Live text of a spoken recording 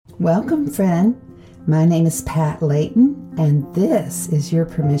Welcome, friend. My name is Pat Layton, and this is your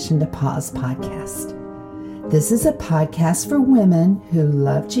Permission to Pause podcast. This is a podcast for women who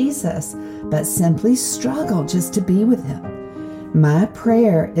love Jesus, but simply struggle just to be with Him. My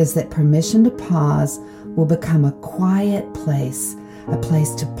prayer is that Permission to Pause will become a quiet place, a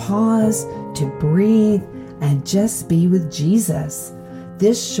place to pause, to breathe, and just be with Jesus.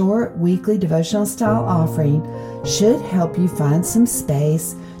 This short weekly devotional style offering should help you find some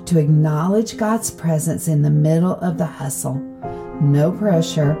space to acknowledge God's presence in the middle of the hustle. No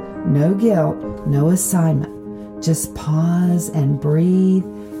pressure, no guilt, no assignment. Just pause and breathe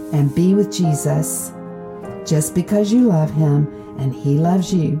and be with Jesus. Just because you love Him and He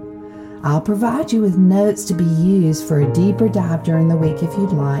loves you. I'll provide you with notes to be used for a deeper dive during the week if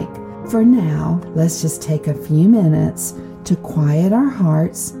you'd like. For now, let's just take a few minutes to quiet our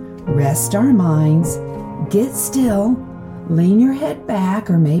hearts, rest our minds, get still, lean your head back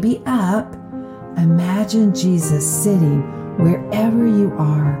or maybe up. Imagine Jesus sitting wherever you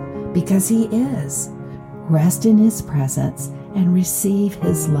are because He is. Rest in His presence and receive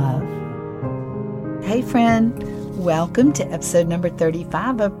His love. Hey friend, welcome to episode number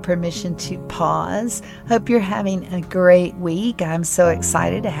 35 of Permission to Pause. Hope you're having a great week. I'm so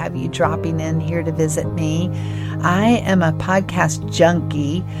excited to have you dropping in here to visit me. I am a podcast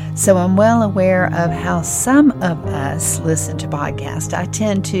junkie, so I'm well aware of how some of us listen to podcasts. I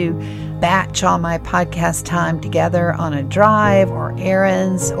tend to batch all my podcast time together on a drive or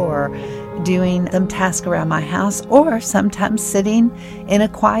errands or doing some task around my house, or sometimes sitting in a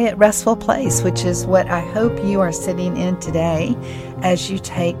quiet, restful place, which is what I hope you are sitting in today as you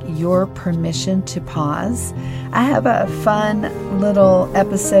take your permission to pause. I have a fun little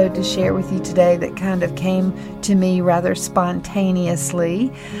episode to share with you today that kind of came to me rather spontaneously.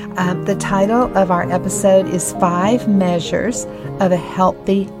 The title of our episode is 5 Measures of a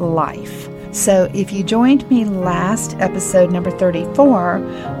Healthy Life. So if you joined me last episode, number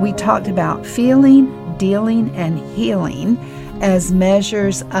 34, we talked about feeling, dealing, and healing as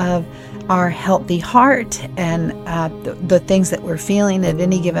measures of our healthy heart and the things that we're feeling at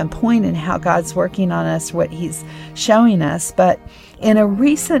any given point and how God's working on us, what He's showing us. But in a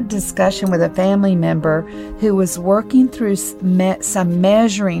recent discussion with a family member who was working through some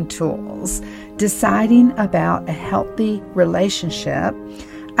measuring tools, deciding about a healthy relationship,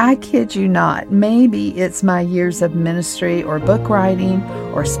 I kid you not, maybe it's my years of ministry or book writing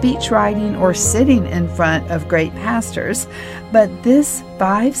or speech writing or sitting in front of great pastors, but this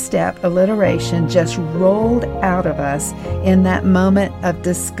 5-step alliteration just rolled out of us in that moment of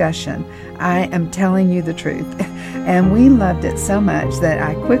discussion. I am telling you the truth. And we loved it so much that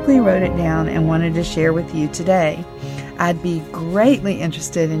I quickly wrote it down and wanted to share with you today. I'd be greatly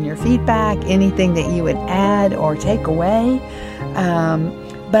interested in your feedback, anything that you would add or take away.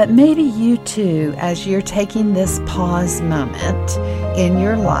 But maybe you too, as you're taking this pause moment in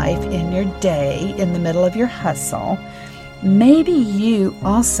your life, in your day, in the middle of your hustle, maybe you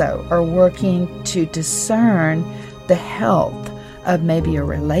also are working to discern the health of maybe a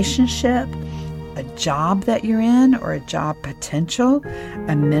relationship, a job that you're in, or a job potential,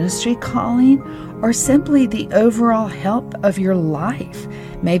 a ministry calling, or simply the overall health of your life.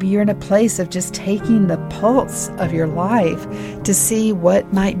 Maybe you're in a place of just taking the pulse of your life to see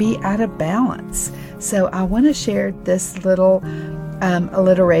what might be out of balance. So I want to share this little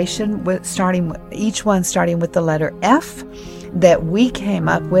alliteration each one starting with the letter F that we came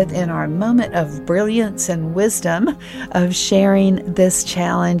up with in our moment of brilliance and wisdom of sharing this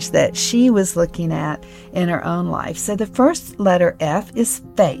challenge that she was looking at in her own life. So the first letter F is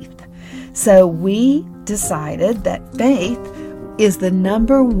faith. So we decided that faith is the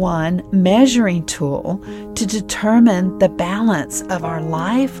number one measuring tool to determine the balance of our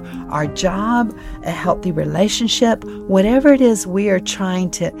life, our job, a healthy relationship, whatever it is we are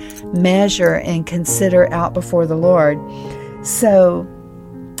trying to measure and consider out before the Lord. So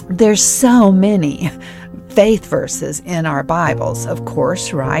there's so many faith verses in our Bibles, of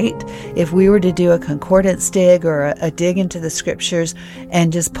course, right? If we were to do a concordance dig or a dig into the scriptures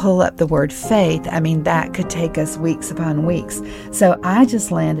and just pull up the word faith, that could take us weeks upon weeks. So I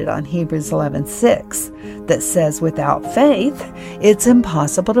just landed on Hebrews 11:6 that says, without faith, it's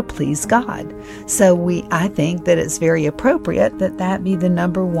impossible to please God. So I think that it's very appropriate that be the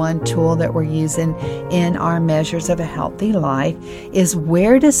number one tool that we're using in our measures of a healthy life is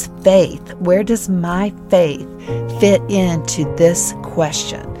where does my faith faith fit into this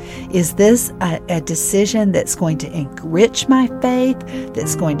question? Is this a decision that's going to enrich my faith,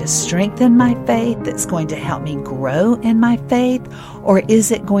 that's going to strengthen my faith, that's going to help me grow in my faith? Or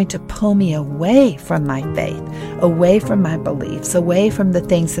is it going to pull me away from my faith, away from my beliefs, away from the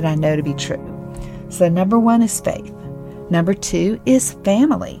things that I know to be true? So number 1 is faith. Number 2 is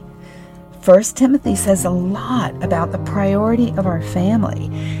family. 1 Timothy says a lot about the priority of our family.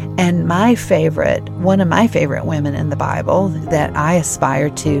 And one of my favorite women in the Bible that I aspire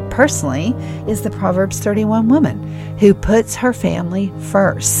to personally is the Proverbs 31 woman who puts her family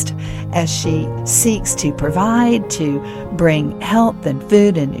first as she seeks to provide, to bring health and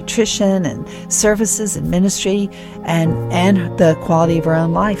food and nutrition and services and ministry and the quality of her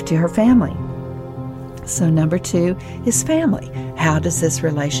own life to her family. So number 2 is family. How does this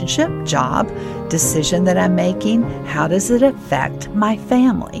relationship, job, decision that I'm making, how does it affect my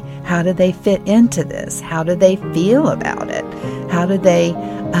family? How do they fit into this? How do they feel about it? How do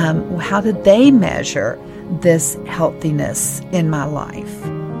they measure this healthiness in my life?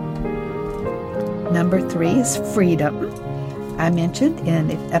 Number 3 is freedom. I mentioned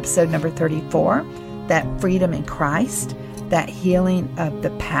in episode number 34 that freedom in Christ, that healing of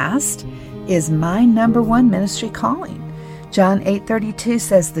the past, is my number 1 ministry calling. John 8:32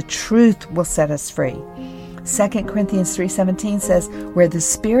 says the truth will set us free. 2 Corinthians 3:17 says, where the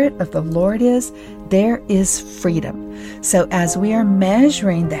Spirit of the Lord is, there is freedom. So as we are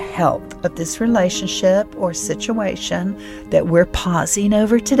measuring the health of this relationship or situation that we're pausing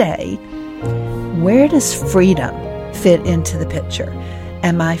over today, where does freedom fit into the picture?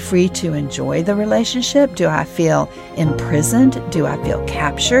 Am I free to enjoy the relationship? Do I feel imprisoned? Do I feel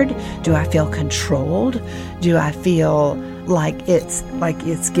captured? Do I feel controlled? Do I feel like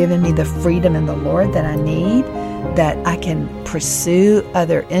it's given me the freedom in the Lord that I need, that I can pursue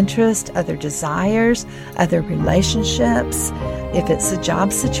other interests, other desires, other relationships? If it's a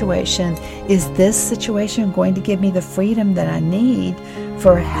job situation, is this situation going to give me the freedom that I need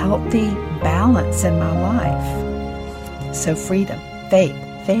for a healthy balance in my life? So freedom. Faith,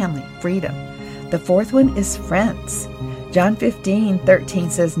 family, freedom. The 4th one is friends. John 15:13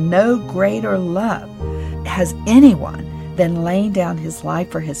 says, no greater love has anyone than laying down his life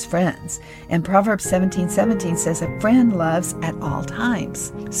for his friends. And Proverbs 17:17 says, a friend loves at all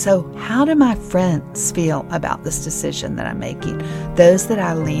times. So how do my friends feel about this decision that I'm making? Those that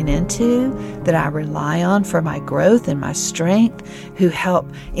I lean into, that I rely on for my growth and my strength, who help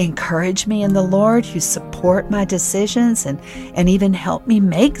encourage me in the Lord, who support my decisions and even help me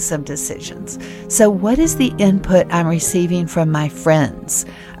make some decisions. So what is the input I'm receiving from my friends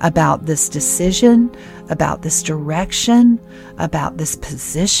about this decision, about this direction, about this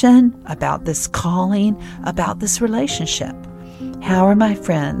position, about this calling, about this relationship? How are my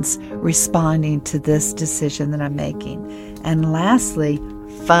friends responding to this decision that I'm making? And lastly,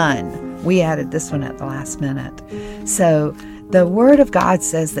 fun. We added this one at the last minute. So the Word of God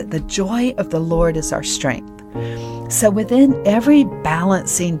says that the joy of the Lord is our strength. So within every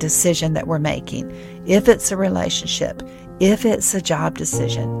balancing decision that we're making, if it's a relationship, if it's a job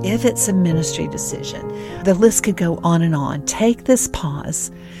decision, if it's a ministry decision, the list could go on and on. Take this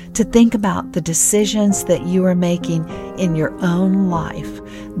pause to think about the decisions that you are making in your own life,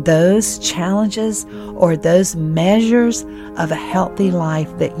 those challenges or those measures of a healthy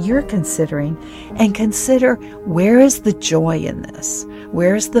life that you're considering, and consider, where is the joy in this?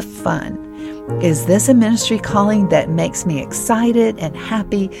 Where is the fun? Is this a ministry calling that makes me excited and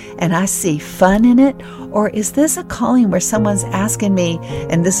happy and I see fun in it? Or is this a calling where someone's asking me,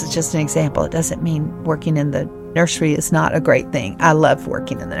 and this is just an example, it doesn't mean working in the nursery is not a great thing. I love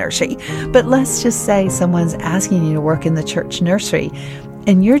working in the nursery. But let's just say someone's asking you to work in the church nursery,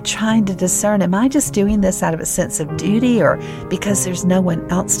 and you're trying to discern, am I just doing this out of a sense of duty or because there's no one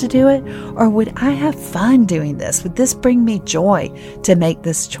else to do it? Or would I have fun doing this? Would this bring me joy to make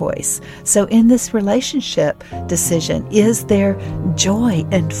this choice? So in this relationship decision, is there joy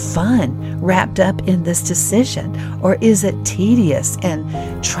and fun wrapped up in this decision? Or is it tedious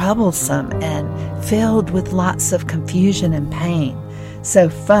and troublesome and filled with lots of confusion and pain? So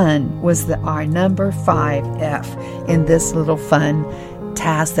fun was our number 5F in this little fun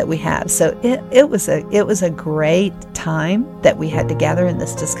task that we have. So it was a great time that we had together in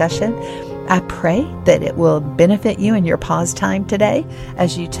this discussion. I pray that it will benefit you in your pause time today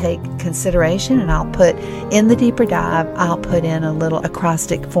as you take consideration, and I'll put in the deeper dive, I'll put in a little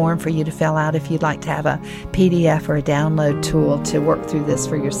acrostic form for you to fill out if you'd like to have a PDF or a download tool to work through this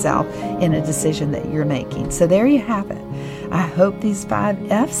for yourself in a decision that you're making. So there you have it. I hope these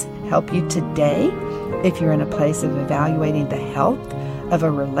 5 F's help you today if you're in a place of evaluating the health of a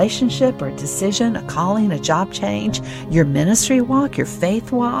relationship or a decision, a calling, a job change, your ministry walk, your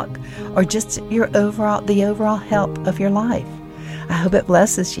faith walk, or just the overall health of your life. I hope it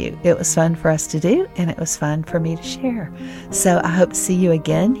blesses you. It was fun for us to do, and it was fun for me to share. So I hope to see you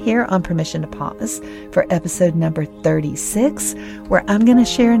again here on Permission to Pause for episode number 36, where I'm going to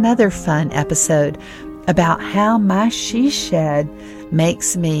share another fun episode about how my she shed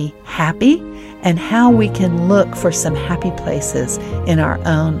makes me happy and how we can look for some happy places in our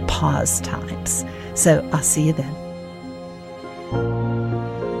own pause times. So I'll see you then.